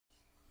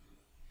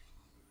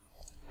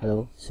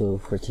Hello, so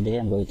for today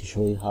I'm going to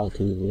show you how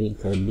to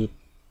link your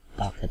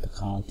Bitbucket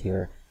account to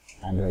your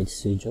Android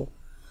Studio.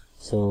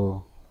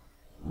 So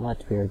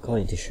what I'm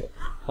going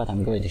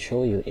to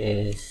show you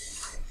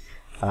is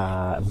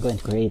I'm going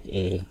to create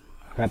a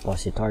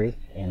repository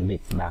in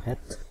Bitbucket,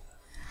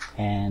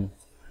 and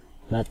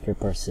that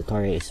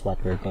repository is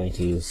what we're going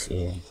to use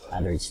in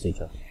Android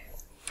Studio.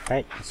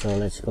 Right, so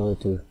let's go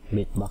to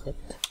Bitbucket.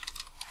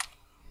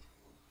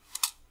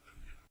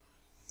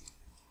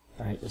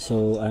 Alright,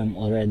 so I'm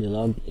already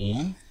logged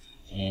in,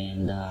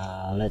 and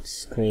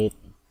let's create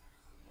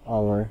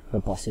our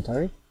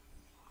repository.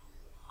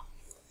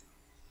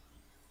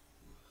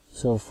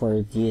 So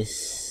for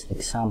this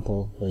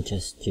example, we'll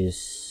just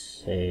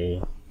use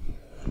a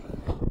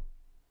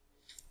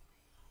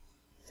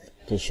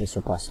tissues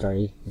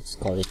repository. Let's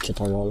call it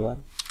tutorial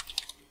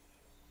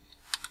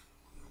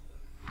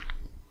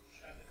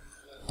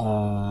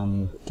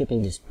 1.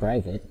 Keeping this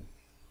private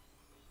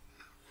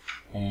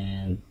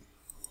and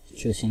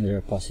choosing the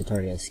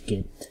repository as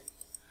GIT.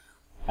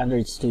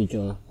 Android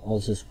Studio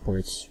also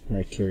supports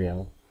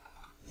Mercurial,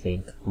 I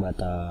think, but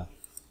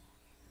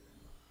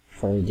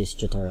for this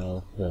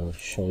tutorial we'll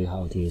show you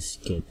how to use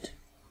GIT.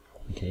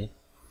 Okay,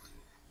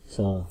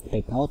 so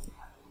take note,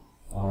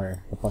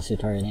 our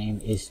repository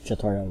name is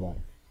tutorial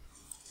 1.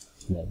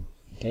 Then,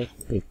 okay,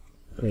 click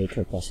create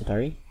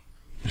repository.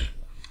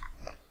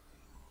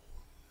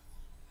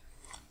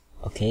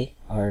 Okay,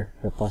 our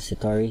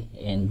repository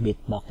in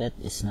Bitbucket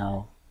is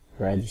now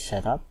already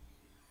set up.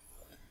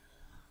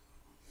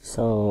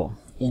 So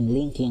in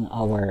linking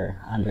our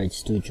Android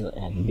Studio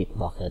and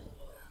Bitbucket,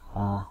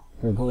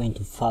 we're going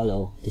to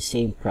follow the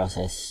same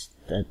process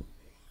that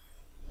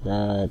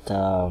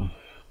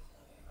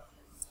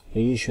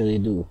we usually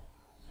do,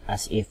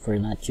 as if we're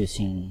not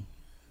using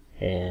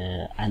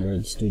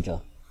Android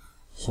Studio.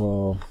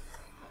 So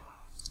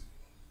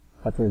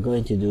what we're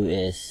going to do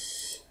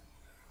is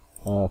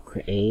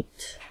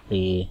create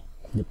the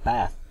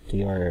path to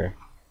your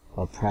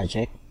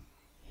project,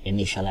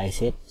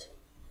 initialize it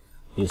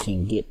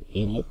using git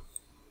init,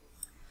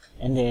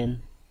 and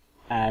then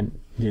add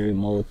the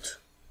remote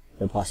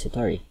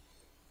repository.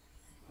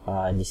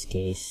 In this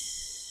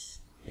case,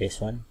 this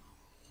one.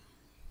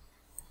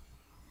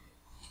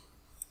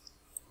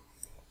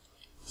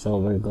 So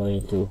we're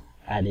going to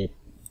add it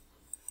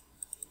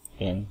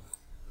in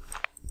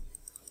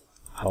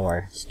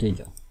our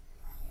studio.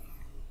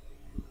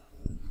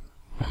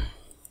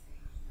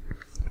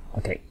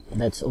 Okay,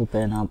 let's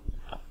open up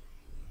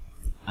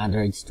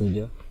Android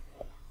Studio.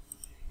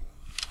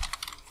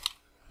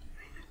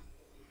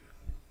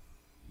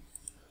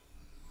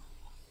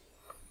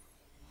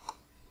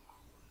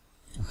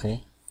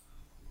 Okay,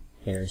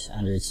 here's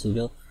Android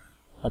Studio.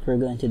 What we're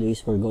going to do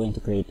is we're going to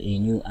create a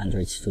new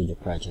Android Studio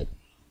project.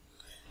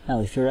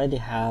 Now, if you already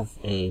have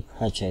a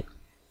project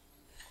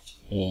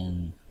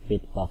in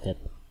Bitbucket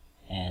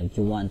and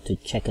you want to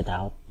check it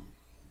out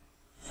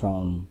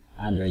from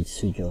Android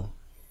Studio,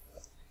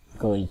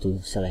 going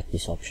to select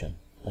this option.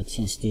 But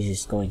since this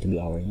is going to be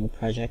our new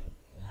project,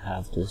 we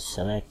have to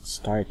select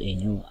start a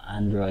new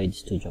Android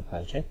Studio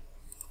project.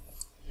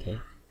 Okay,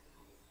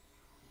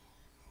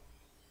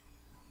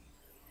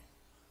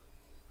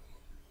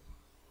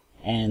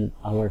 and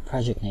our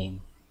project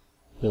name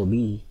will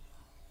be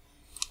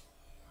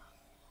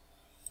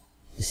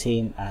the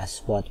same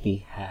as what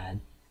we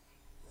had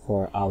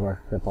for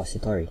our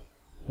repository.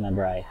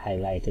 Remember, I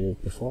highlighted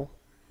it before,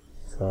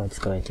 so it's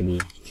going to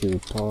be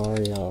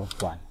tutorial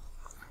 1.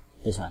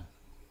 This one,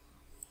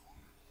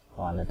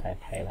 the one that I've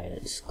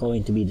highlighted, is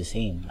going to be the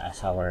same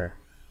as our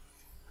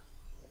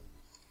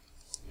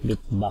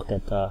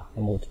Bitbucket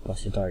remote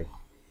repository.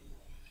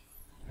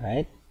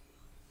 Alright,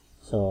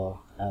 so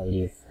I'll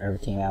leave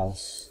everything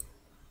else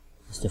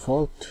as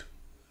default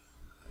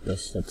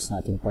because that's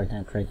not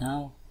important right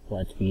now.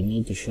 What we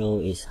need to show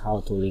is how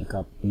to link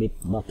up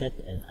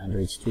Bitbucket and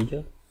Android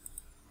Studio.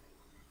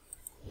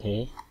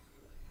 Okay,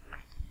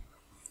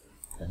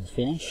 then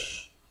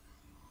finish.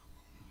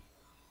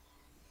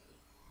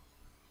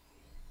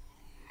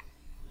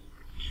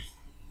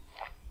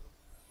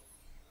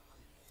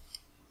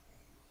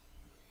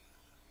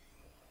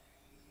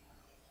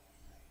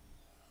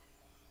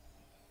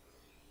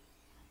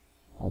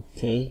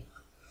 Okay,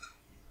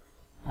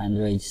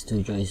 Android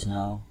Studio is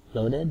now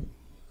loaded.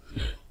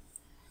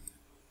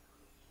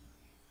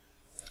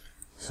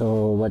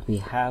 So what we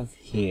have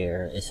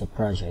here is a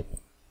project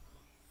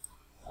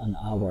on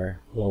our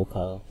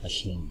local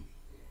machine,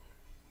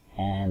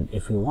 and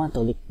if we want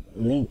to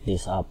link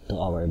this up to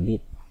our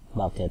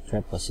Bitbucket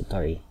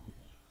repository,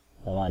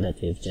 the one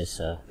that we've just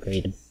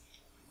created,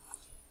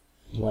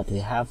 what we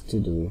have to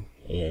do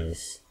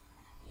is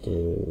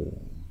to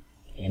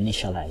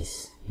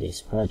initialize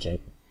this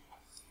project,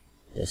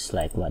 just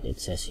like what it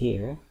says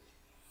here.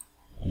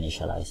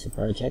 Initialize the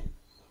project,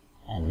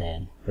 and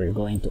then we're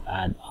going to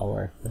add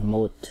our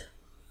remote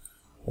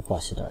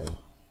repository.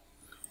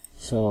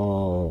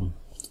 So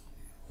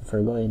if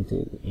we're going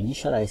to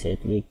initialize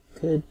it, we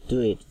could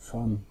do it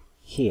from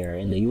here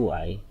in the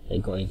UI by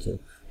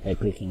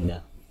clicking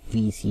the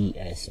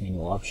VCS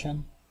menu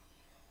option,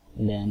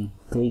 then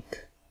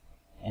click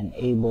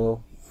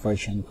enable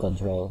version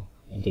control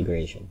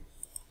integration,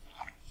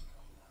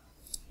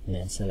 and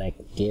then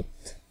select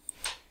git,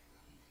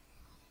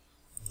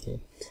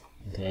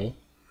 okay,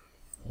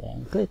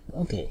 then click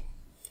OK.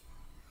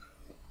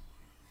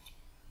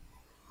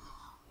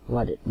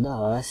 What it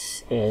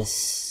does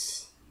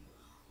is,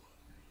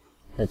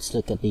 let's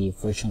look at the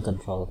version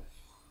control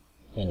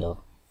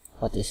window.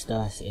 What this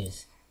does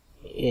is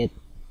it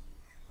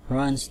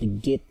runs the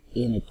git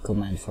init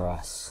command for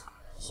us.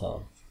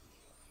 So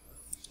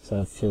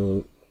if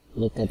you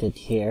look at it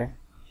here,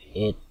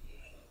 it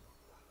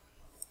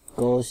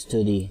goes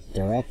to the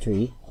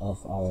directory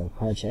of our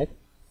project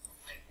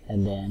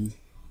and then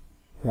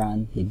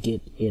run the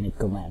git init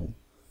command.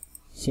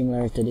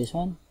 Similar to this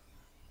one,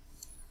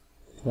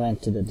 it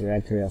went to the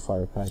directory of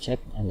our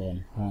project and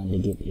then run the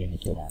git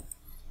init command.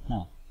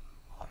 Now,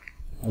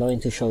 I'm going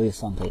to show you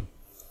something.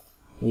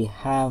 We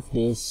have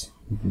these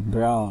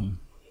brown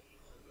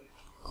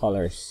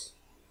colors,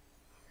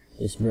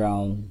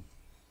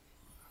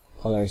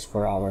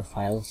 for our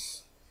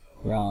files,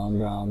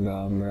 brown,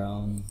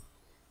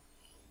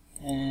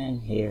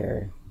 and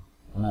here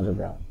another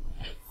brown.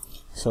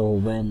 So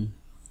when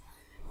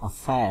a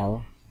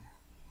file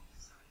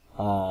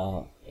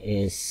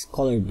is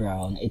colored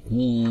brown, it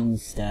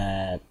means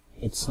that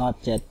it's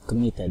not yet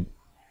committed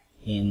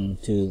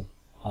into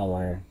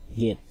our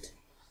Git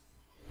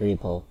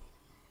repo,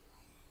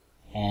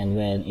 and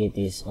when it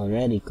is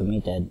already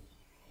committed,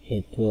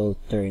 it will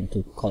turn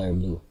to color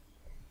blue.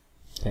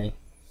 Okay,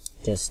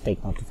 just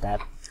take note of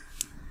that.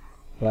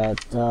 But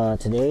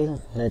today,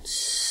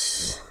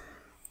 let's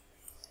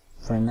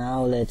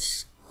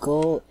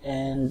go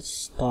and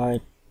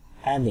start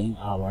adding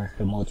our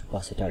remote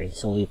repository.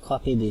 So we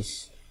copy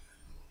this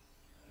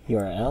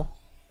URL,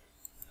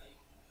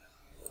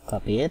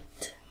 copy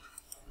it.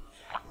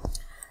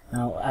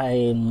 Now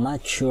I'm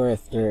not sure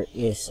if there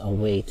is a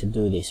way to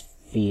do this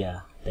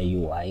via the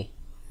UI.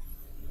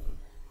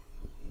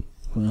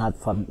 I'm not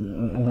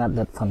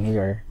that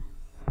familiar,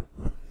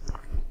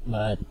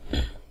 but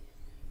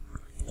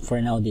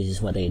for now this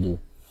is what I do.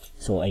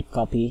 So I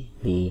copy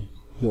the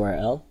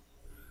URL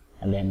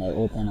and then I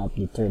open up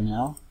the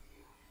terminal.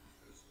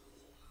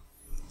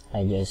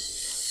 I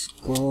just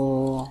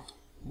go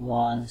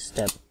one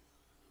step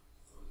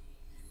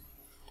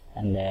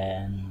and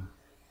then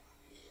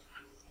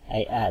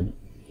I add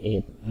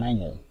it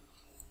manually.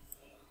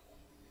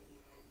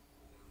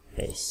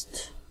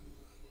 Paste.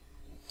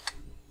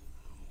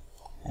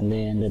 And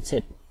then that's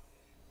it.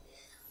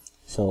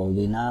 So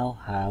we now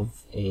have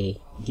a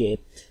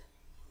Git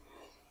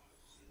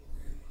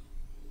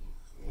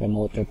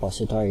remote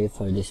repository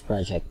for this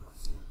project.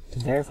 To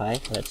verify,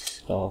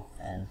 let's go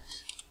and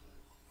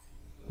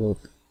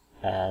look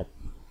at,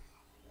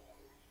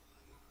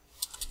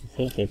 I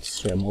think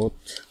it's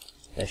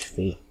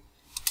remote-v.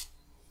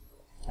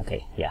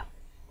 Okay, yeah.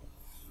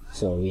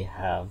 So we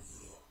have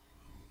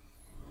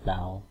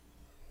now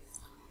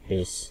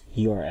this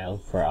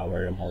URL for our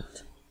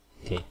remote.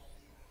 Okay,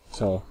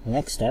 so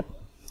next step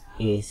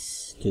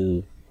is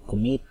to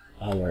commit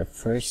our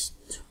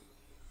first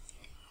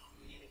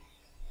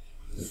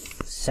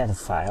set of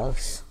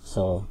files.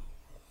 So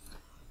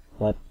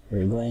what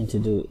we're going to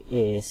do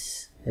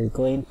is we're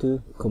going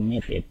to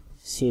commit it.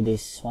 See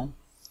this one?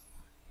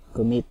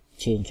 Commit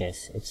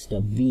changes. It's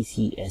the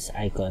VCS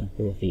icon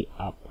with the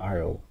up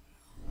arrow.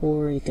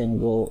 Or you can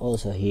go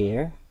also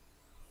here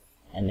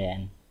and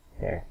then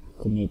there,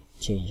 commit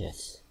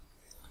changes.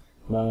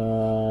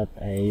 But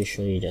I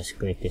usually just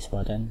click this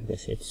button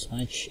because it's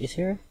much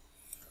easier.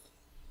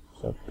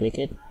 So click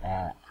it.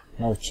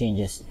 No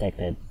changes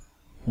detected.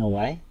 Know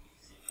why?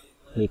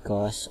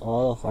 Because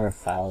all of our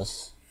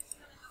files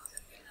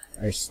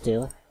are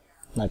still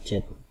not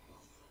yet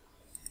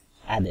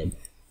added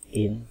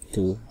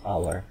into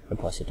our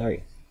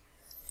repository.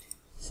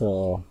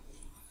 So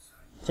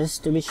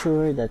just to be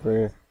sure that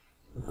we're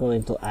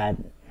going to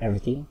add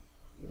everything,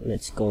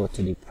 let's go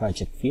to the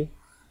project view.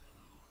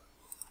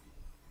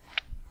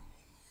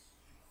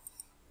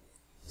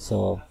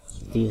 So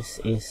this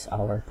is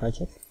our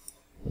project.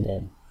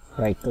 Then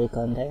right click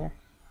on there,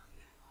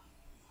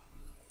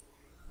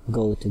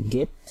 go to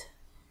Git,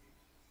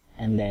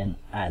 and then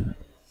add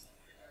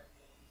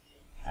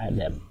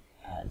them.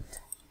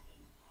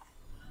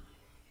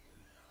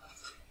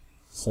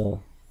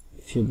 So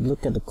if you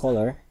look at the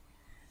color,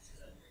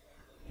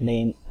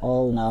 they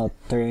all now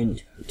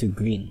turned to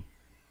green.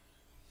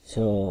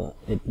 So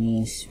it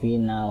means we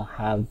now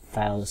have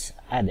files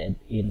added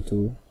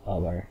into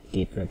our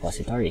Git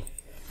repository.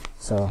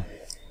 So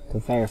to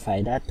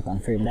verify that, to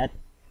confirm that,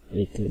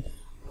 we could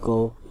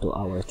go to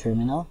our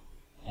terminal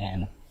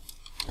and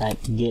type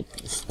git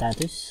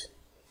status,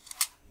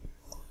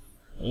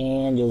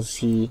 and you'll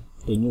see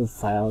the new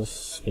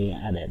files being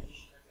added.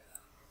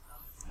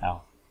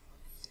 Now,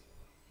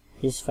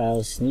 these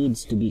files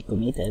needs to be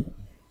committed.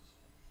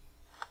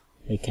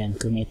 We can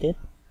commit it.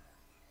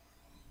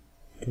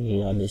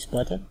 Click on this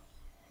button,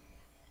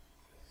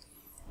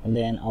 and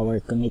then our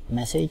commit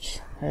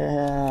message.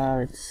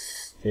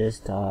 It's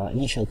just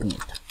initial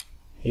commit,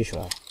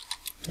 usual.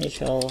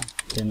 initial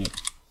commit.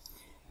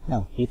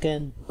 Now you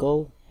can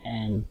go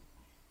and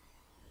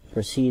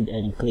proceed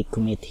and click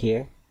commit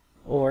here,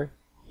 or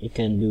you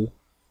can do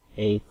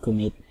a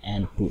commit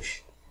and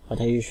push.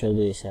 What I usually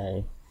do is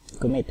I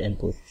commit and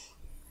push,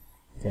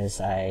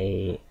 because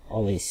I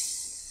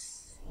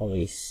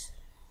always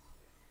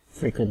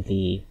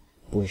frequently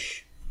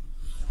push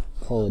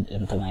code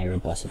into my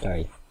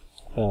repository.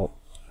 Well,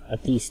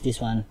 at least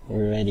this one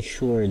we're already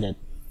sure that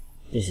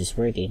this is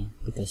working,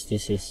 because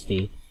this is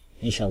the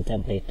initial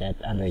template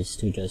that Android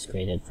Studio has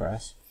created for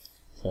us.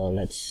 So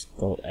let's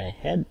go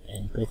ahead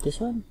and click this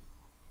one.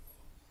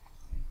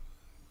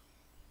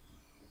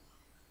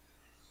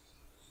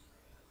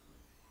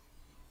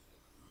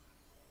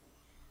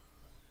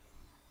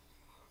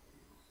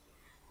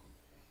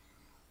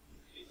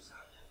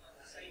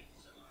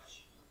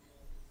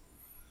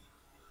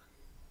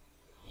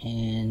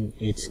 And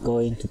it's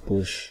going to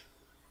push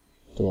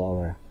to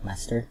our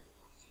master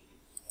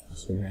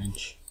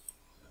branch.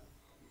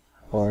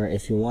 Or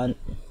if you want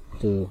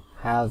to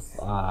have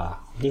a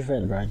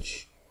different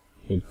branch,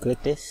 you'd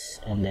click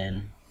this and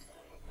then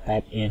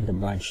type in the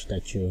branch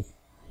that you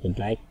would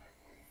like,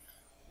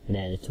 and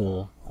then it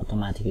will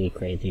automatically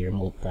create the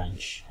remote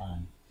branch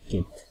on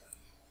GIT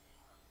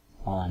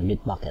on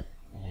Bitbucket.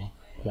 Okay?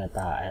 But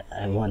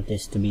I want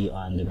this to be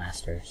on the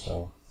master,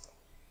 so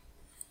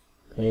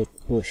click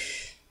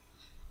push.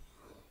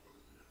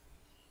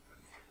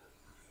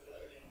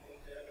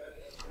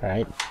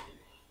 Alright.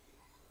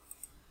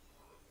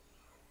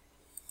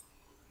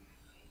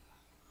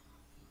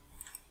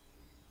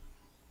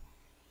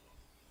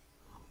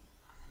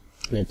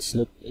 Let's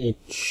look. It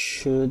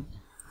should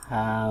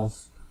have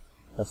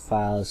the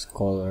file's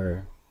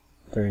color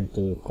turned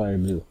to color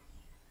blue,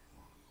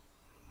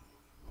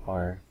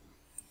 or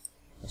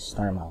it's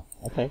normal.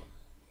 Okay,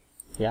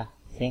 yeah,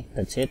 I think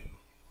that's it.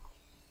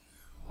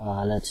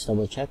 Let's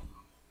double check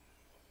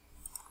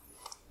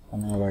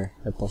on our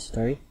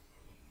repository.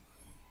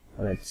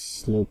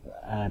 Let's look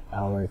at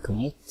our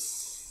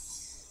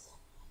commits.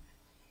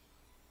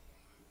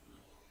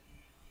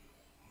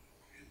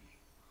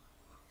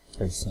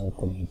 There's no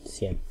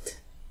commits yet.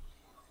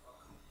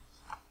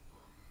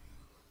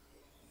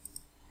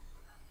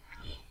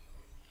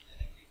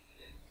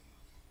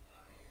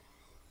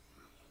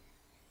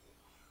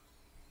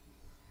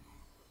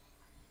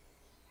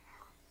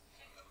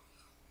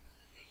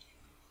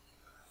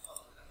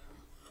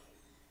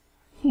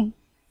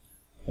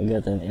 I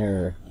got an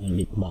error in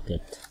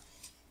Bitbucket.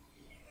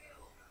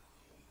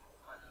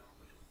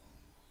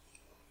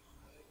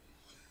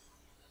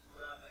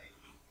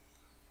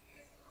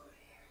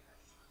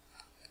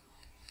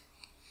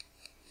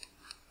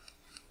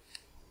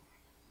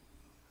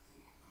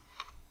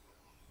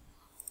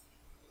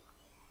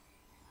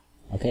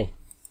 Okay,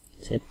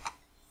 that's it.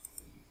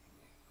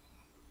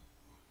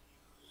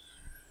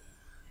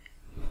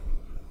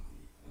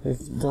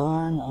 We've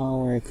done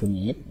our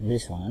commit,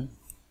 this one,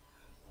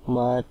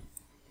 but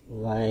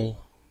why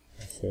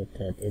is it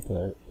that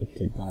it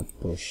did not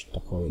push the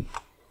code?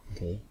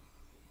 Okay,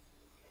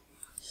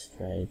 let's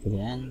try it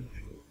again.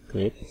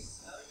 Click.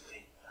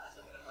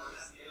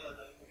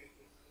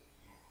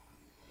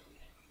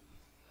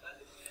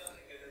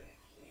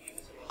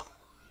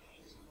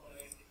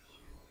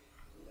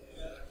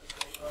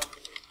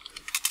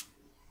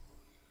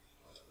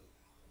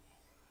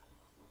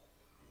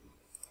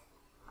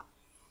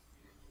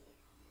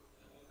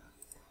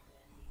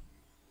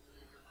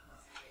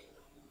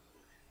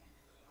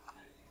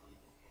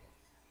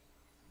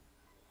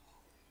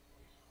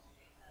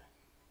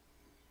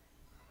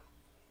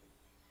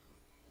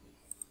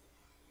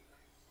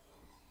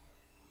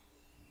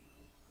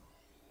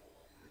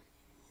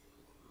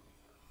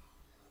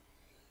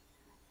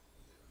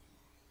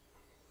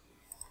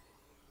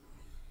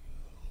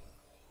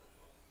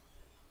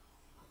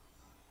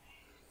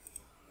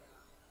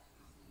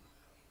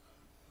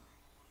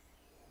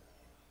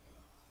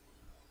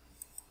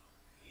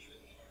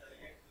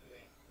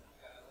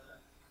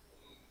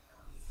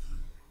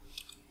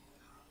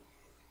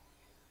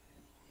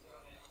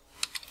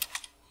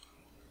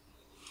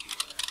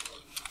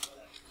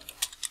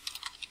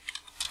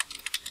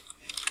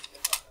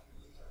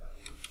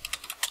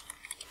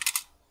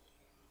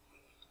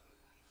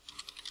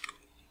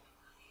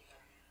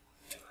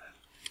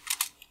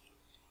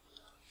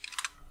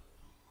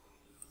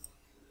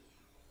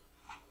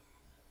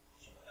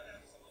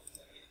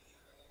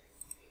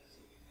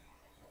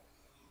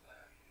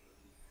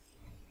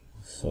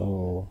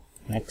 So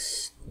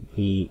next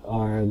we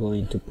are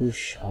going to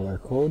push our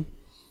code.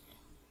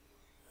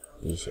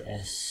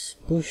 PCS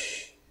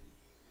push.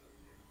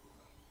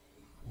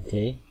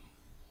 Okay,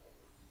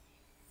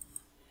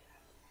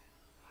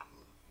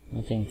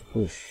 nothing to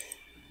push.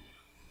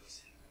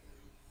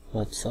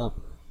 What's up?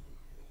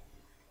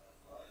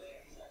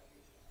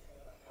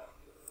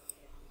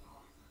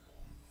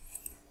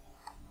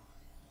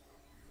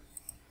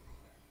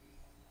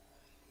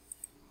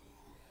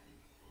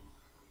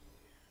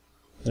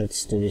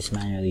 Let's do this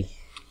manually.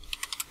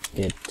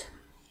 Git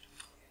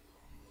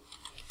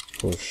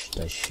push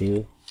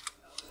 -u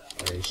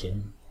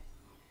origin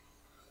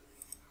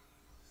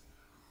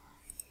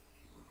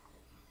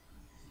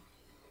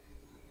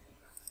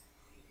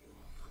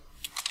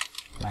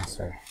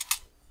faster.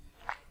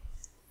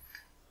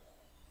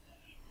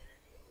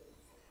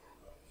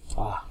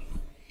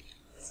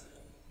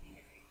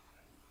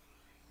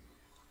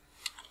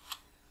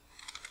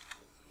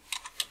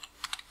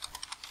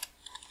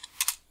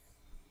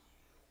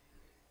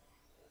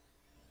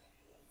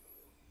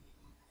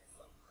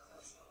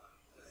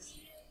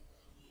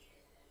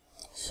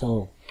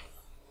 So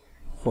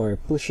for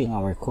pushing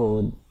our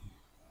code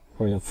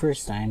for the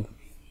first time,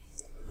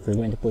 if we're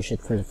going to push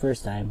it for the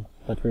first time,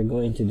 what we're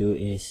going to do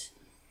is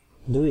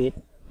do it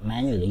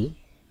manually,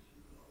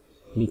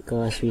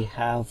 because we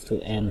have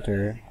to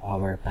enter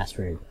our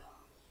password.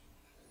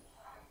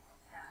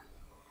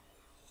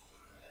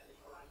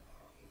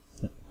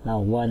 Now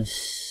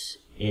once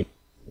it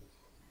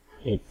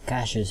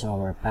caches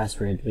our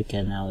password, we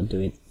can now do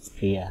it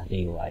via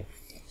the UI.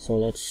 So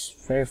let's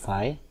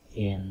verify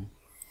in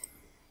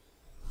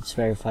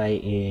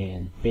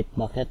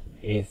Bitbucket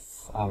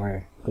if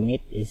our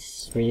commit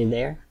is really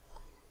there.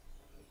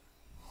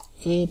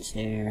 It's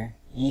there.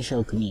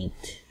 Initial commit.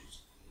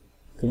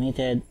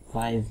 Committed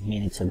 5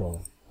 minutes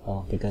ago.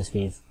 Oh, because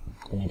we've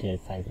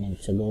committed 5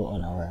 minutes ago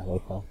on our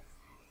local.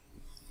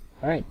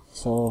 Alright,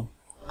 so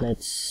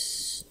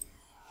let's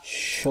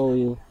show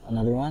you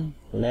another one.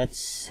 Let's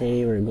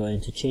say we're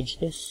going to change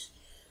this.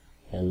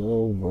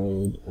 Hello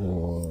world,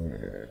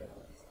 or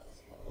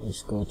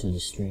let's go to the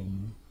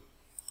strings.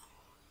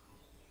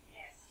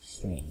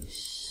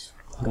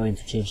 I'm going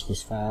to change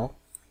this file.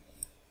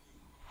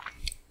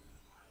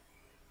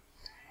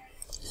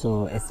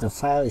 So if the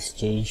file is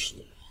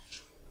changed,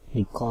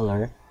 the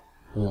color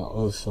will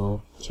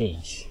also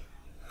change.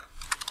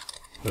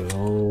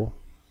 Hello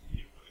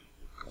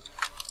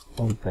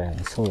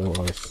open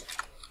source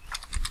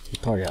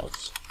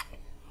tutorials.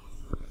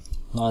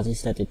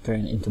 Notice that it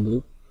turned into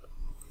blue.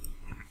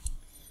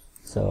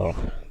 So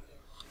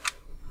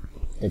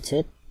that's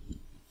it.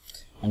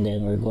 And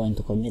then we're going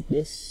to commit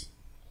this,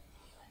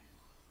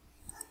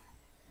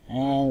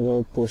 and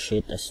we'll push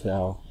it as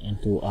well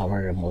into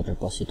our remote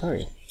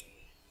repository.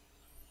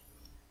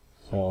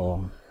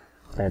 So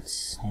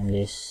let's name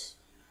this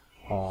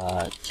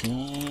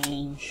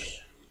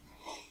change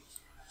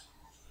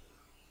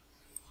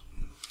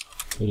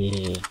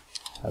the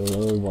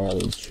hello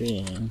world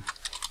string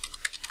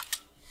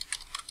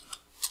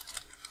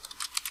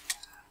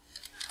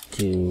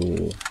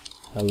to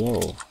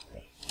hello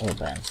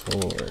open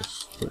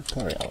source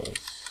tutorials.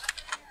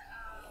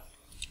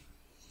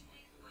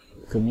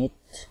 Commit,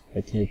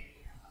 we could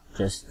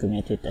just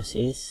commit it as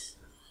is,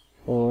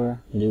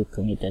 or do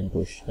commit and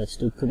push. Let's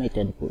do commit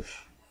and push.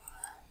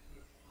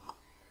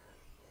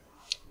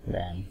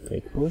 Then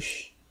click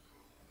push.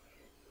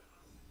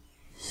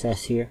 It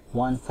says here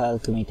one file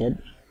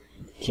committed.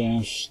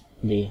 Change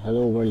the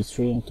hello world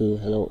string to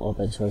hello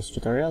open source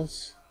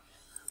tutorials,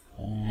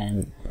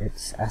 and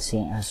it's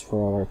asking us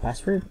for our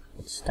password.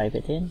 Let's type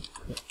it in.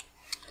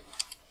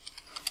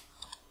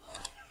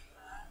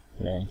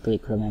 Then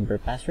click remember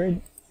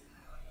password.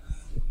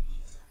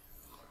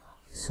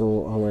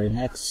 So our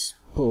next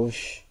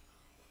push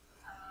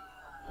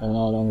will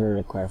no longer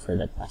require for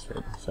that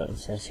password. So it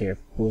says here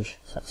push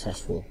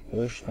successful.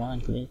 Push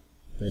one, click.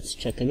 Let's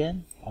check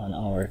again on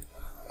our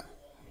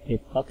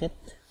Bitbucket.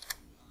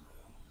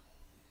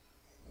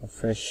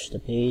 Refresh the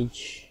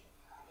page,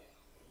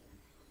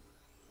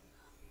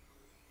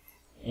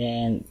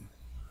 and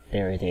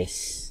there it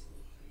is.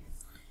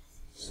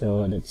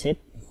 So that's it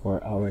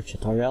for our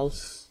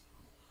tutorials.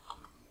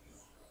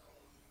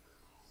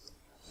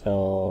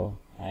 So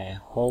I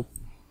hope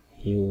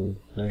you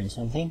learned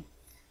something.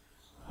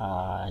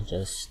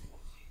 Just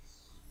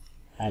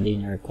add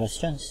in your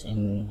questions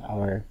in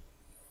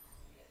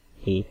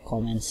the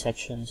comment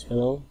sections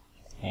below,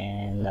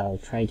 and I'll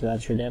try to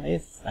answer them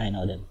if I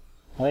know them.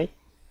 Alright?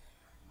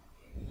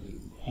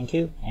 Thank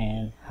you,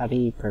 and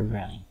happy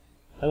programming.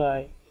 Bye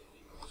bye.